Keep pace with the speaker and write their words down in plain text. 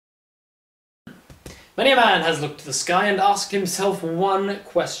Many a man has looked to the sky and asked himself one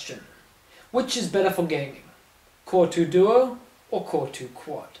question. Which is better for gaming? Core 2 Duo or Core 2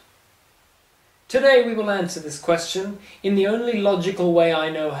 Quad? Today we will answer this question in the only logical way I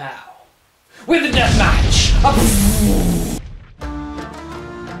know how. With a deathmatch!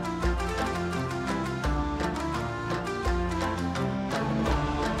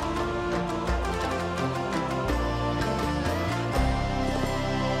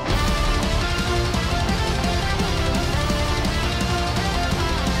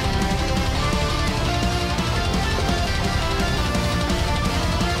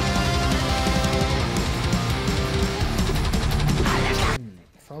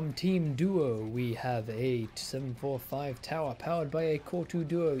 From Team Duo, we have a 745 tower powered by a Core 2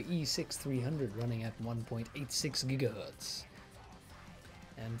 Duo E6300 running at 1.86 GHz.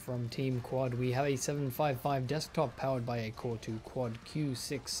 And from Team Quad, we have a 755 desktop powered by a Core 2 Quad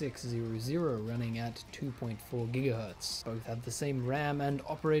Q6600 running at 2.4 GHz. Both have the same RAM and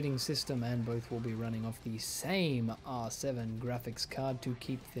operating system, and both will be running off the same R7 graphics card to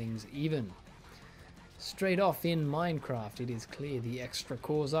keep things even. Straight off in Minecraft, it is clear the extra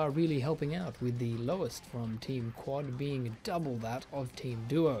cores are really helping out, with the lowest from Team Quad being double that of Team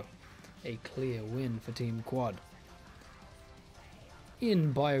Duo. A clear win for Team Quad.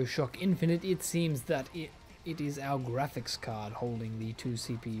 In Bioshock Infinite, it seems that it is our graphics card holding the two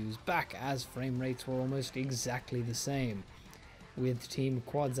CPUs back, as frame rates were almost exactly the same, with Team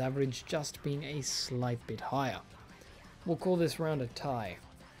Quad's average just being a slight bit higher. We'll call this round a tie.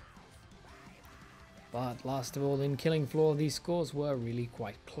 But last of all, in Killing Floor, these scores were really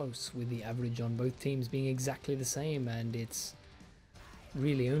quite close, with the average on both teams being exactly the same, and it's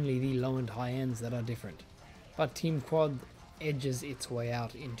really only the low and high ends that are different. But Team Quad edges its way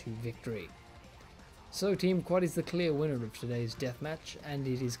out into victory. So Team Quad is the clear winner of today's deathmatch, and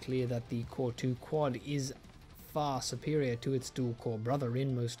it is clear that the Core 2 Quad is far superior to its dual-core brother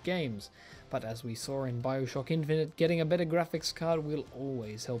in most games. But as we saw in Bioshock Infinite, getting a better graphics card will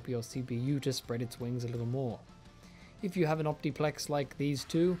always help your CPU to spread its wings a little more. If you have an Optiplex like these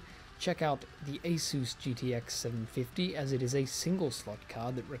two, check out the Asus GTX 750, as it is a single slot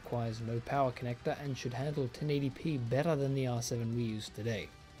card that requires no power connector and should handle 1080p better than the R7 we use today.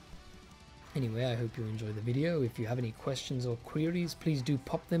 Anyway, I hope you enjoyed the video. If you have any questions or queries, please do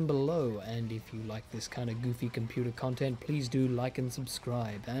pop them below, and if you like this kind of goofy computer content, please do like and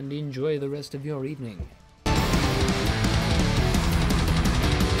subscribe, and enjoy the rest of your evening.